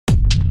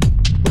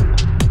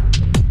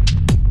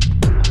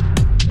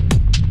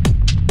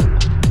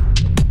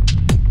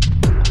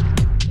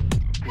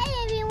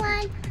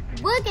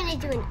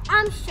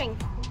arm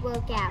strength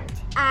workout.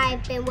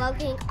 I've been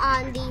working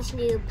on these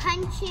new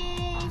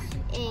punches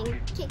in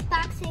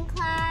kickboxing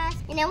class,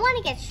 and I want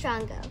to get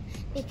stronger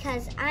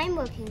because I'm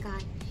working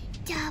on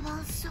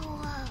double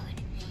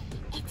sword.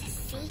 It's a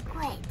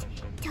secret.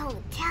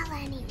 Don't tell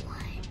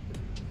anyone.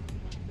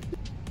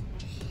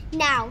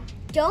 Now,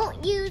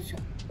 don't use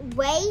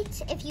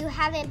weights if you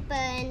haven't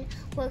been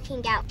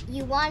working out.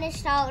 You want to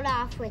start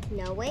off with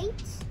no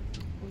weights,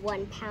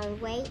 1 pound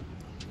weight,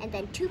 and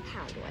then 2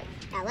 pound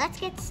weight. Now let's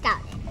get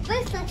started.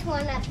 First, let's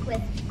warm up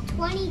with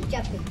 20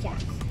 jumping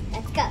jacks.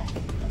 Let's go.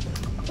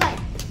 1,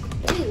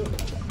 2,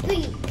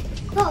 3,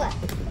 4,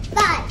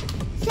 5,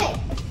 6,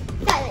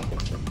 7,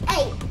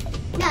 8,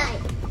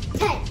 9,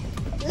 10,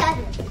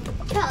 11,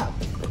 12,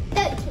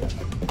 13,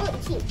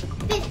 14,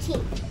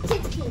 15,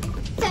 16,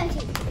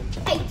 17,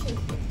 18,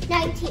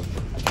 19,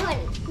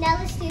 20. Now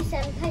let's do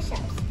some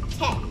push-ups.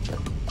 10.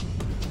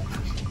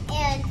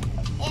 And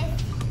if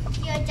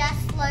you're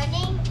just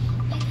learning,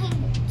 you can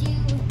do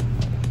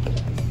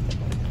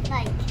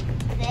like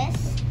this.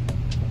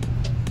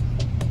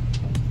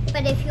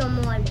 But if you're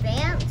more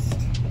advanced,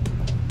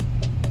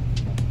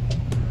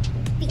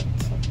 feet.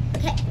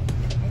 Okay,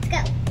 let's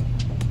go.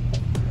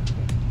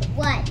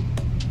 1,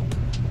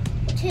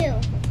 2,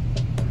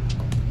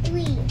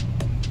 3,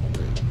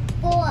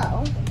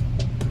 4,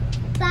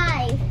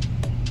 5,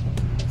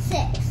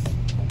 6,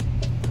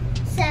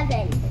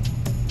 7,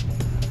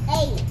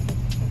 8,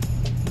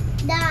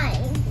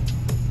 9,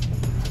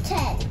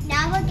 10.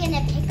 Now we're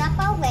gonna pick up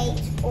our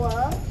weights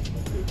or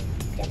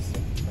just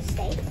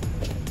stay.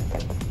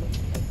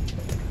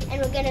 And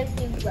we're gonna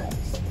do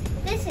rows.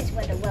 This is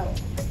what a row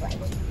looks like.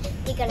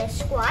 You're gonna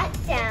squat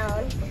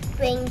down,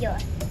 bring your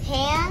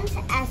hands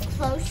as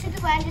close to the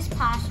ground as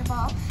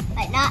possible,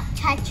 but not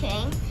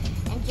touching.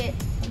 And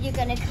you're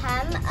gonna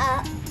come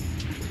up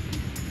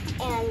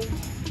and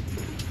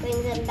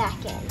bring them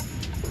back in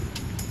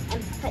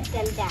and put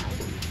them down.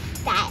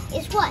 That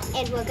is 1,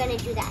 and we're gonna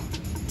do that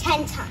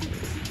 10 times.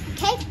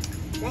 Okay,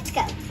 let's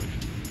go.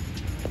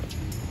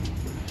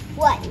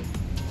 1,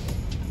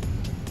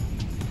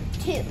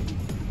 2,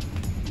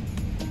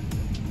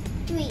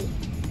 3,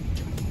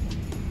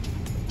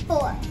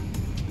 4,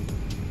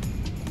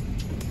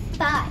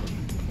 5,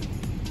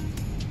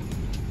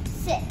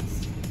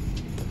 6,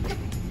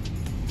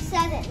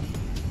 7,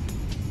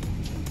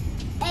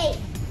 8,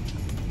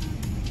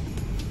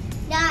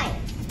 9,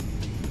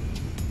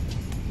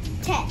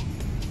 10.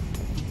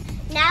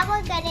 Now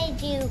we're gonna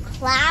do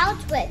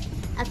clouds with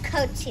a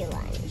curtsy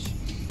lunge.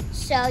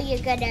 So you're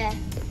gonna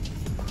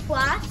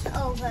cross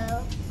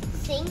over,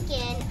 sink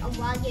in, and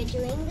while you're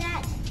doing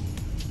that,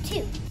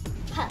 2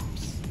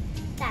 pumps.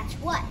 That's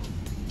 1.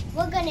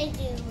 We're gonna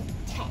do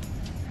 10.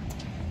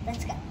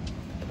 Let's go.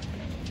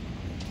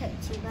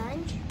 Curtsy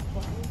lunge,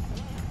 1,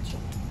 2,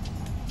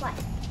 1.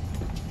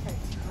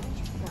 Curtsy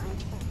lunge, 1,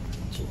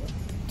 2,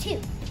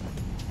 2,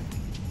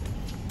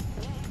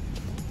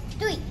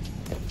 3,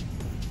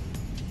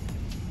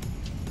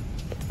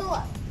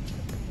 4,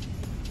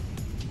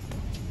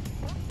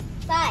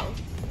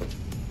 5,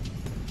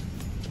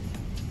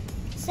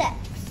 6,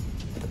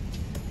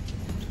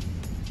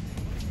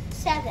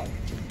 7,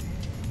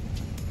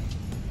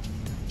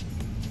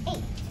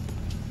 8,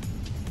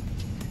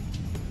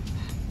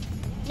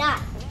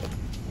 9,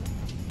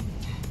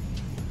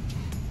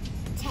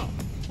 10.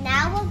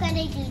 Now we're going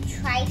to do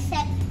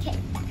tricep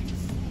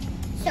kickbacks.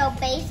 So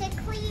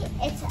basically,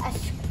 it's a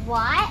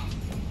squat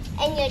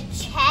and your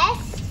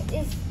chest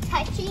is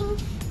touching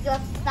your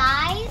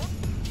thighs,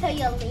 so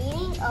you're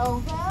leaning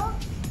over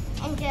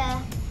and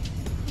you're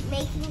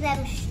making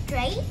them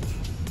straight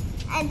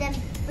and then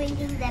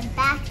bringing them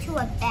back to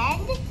a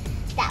bend.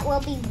 That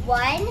will be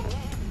 1.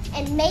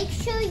 And make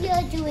sure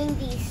you're doing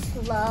these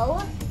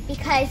slow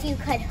because you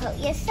could hurt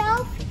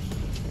yourself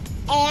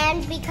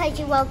and because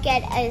you won't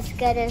get as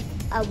good as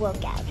a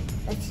workout.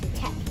 Let's do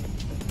 10.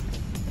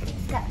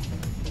 Let's go.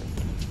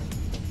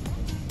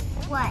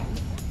 1,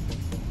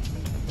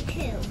 2,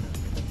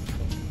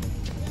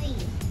 3,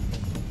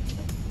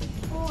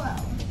 4,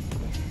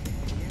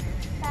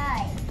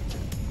 5,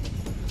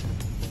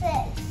 6,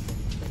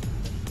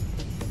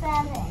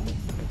 7,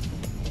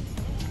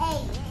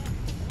 8,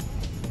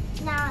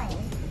 9,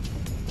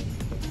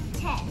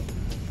 10.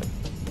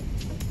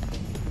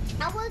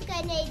 Now we're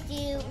gonna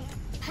do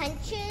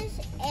punches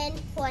and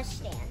horse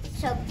stance.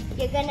 So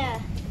you're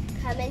gonna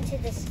come into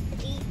this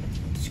deep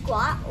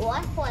squat or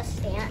horse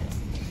stance.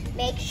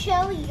 Make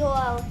sure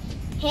your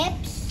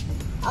hips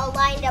are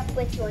lined up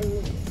with your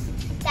knees.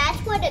 That's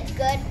what a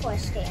good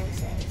horse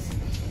stance is.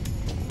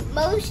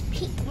 Most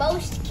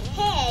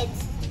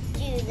kids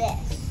do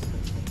this.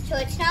 So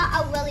it's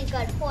not a really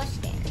good horse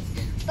stance.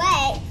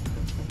 But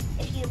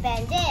if you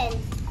bend in,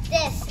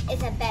 this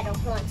is a better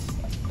horse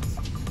stance.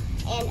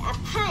 And a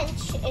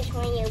punch is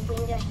when you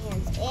bring your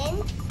hands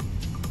in,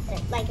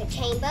 like a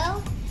chain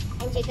bow,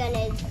 and you're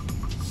gonna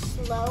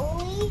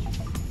slowly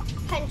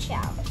punch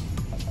out.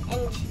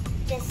 And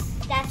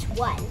that's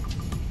 1.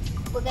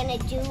 We're gonna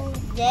do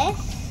this,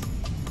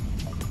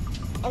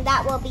 and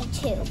that will be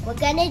 2. We're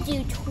gonna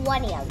do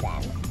 20 of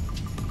them.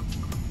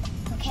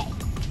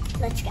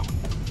 Let's go.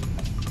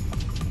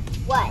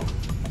 1,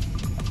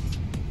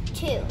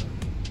 2,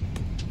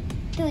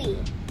 3,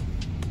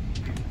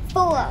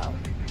 4,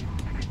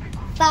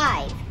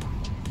 5,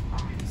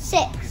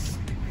 6,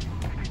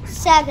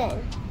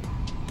 7,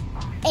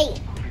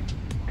 8,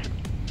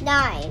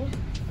 9,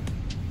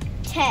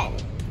 10,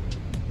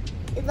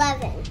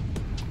 11,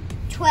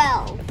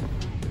 12,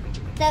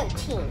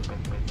 13,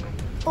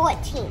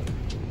 14,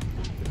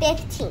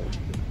 15,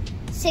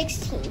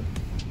 16,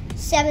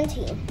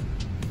 17,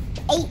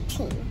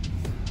 18,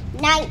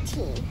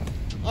 19,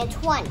 and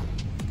 20.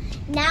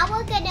 Now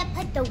we're gonna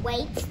put the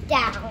weights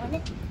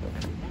down.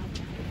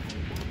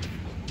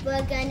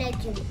 We're gonna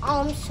do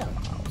arm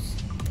circles.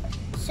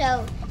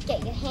 So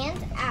get your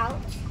hands out.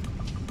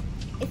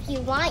 If you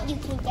want, you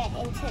can get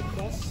into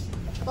this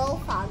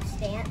bullfrog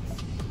stance.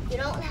 You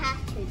don't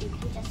have to, you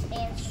can just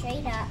stand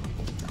straight up.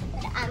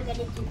 But I'm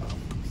gonna do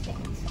bullfrog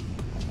stance.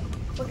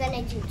 We're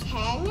gonna do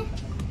 10,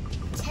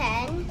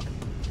 10,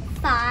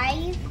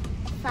 5,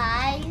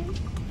 5,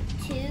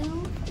 2,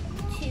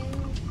 2,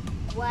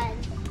 1,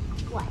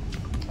 1.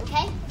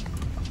 Okay?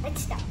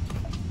 Let's start.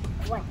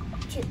 1,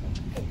 2,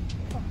 3,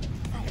 4,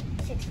 5,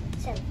 6,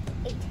 7,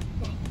 8,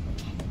 9,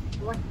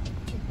 10. 1,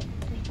 2,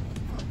 3,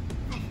 4,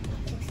 5,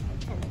 6,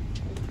 7,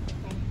 8,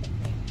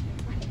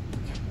 9,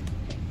 10.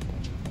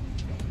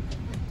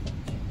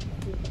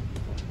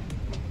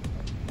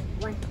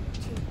 1, 2,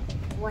 3,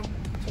 4, 1,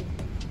 2,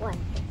 1,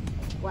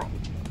 1.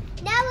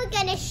 Now we're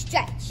gonna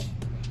stretch.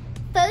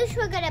 First,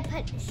 we're gonna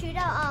shoot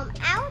our arm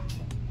out,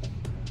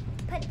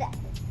 put the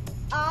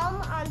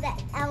arm on the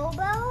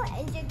elbow,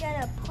 and you're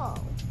gonna pull.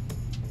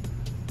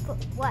 Put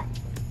 1,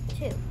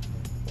 2,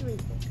 3,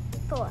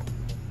 4,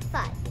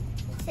 5,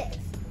 6,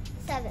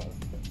 7,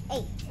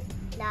 8,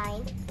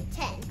 9,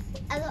 10.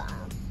 Other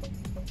arm.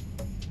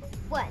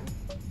 1,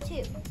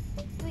 2,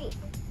 3,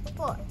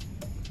 4,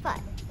 5,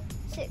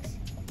 6,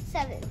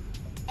 7,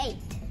 8,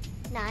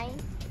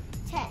 9,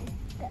 10.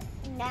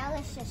 Good. Now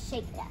let's just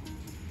shake it up.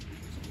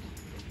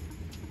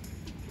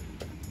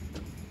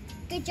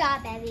 Good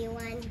job,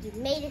 everyone. You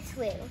made it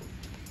through.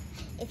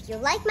 If you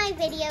like my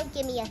video,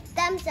 give me a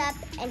thumbs up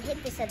and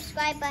hit the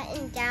subscribe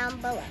button down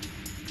below.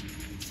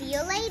 See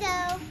you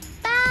later.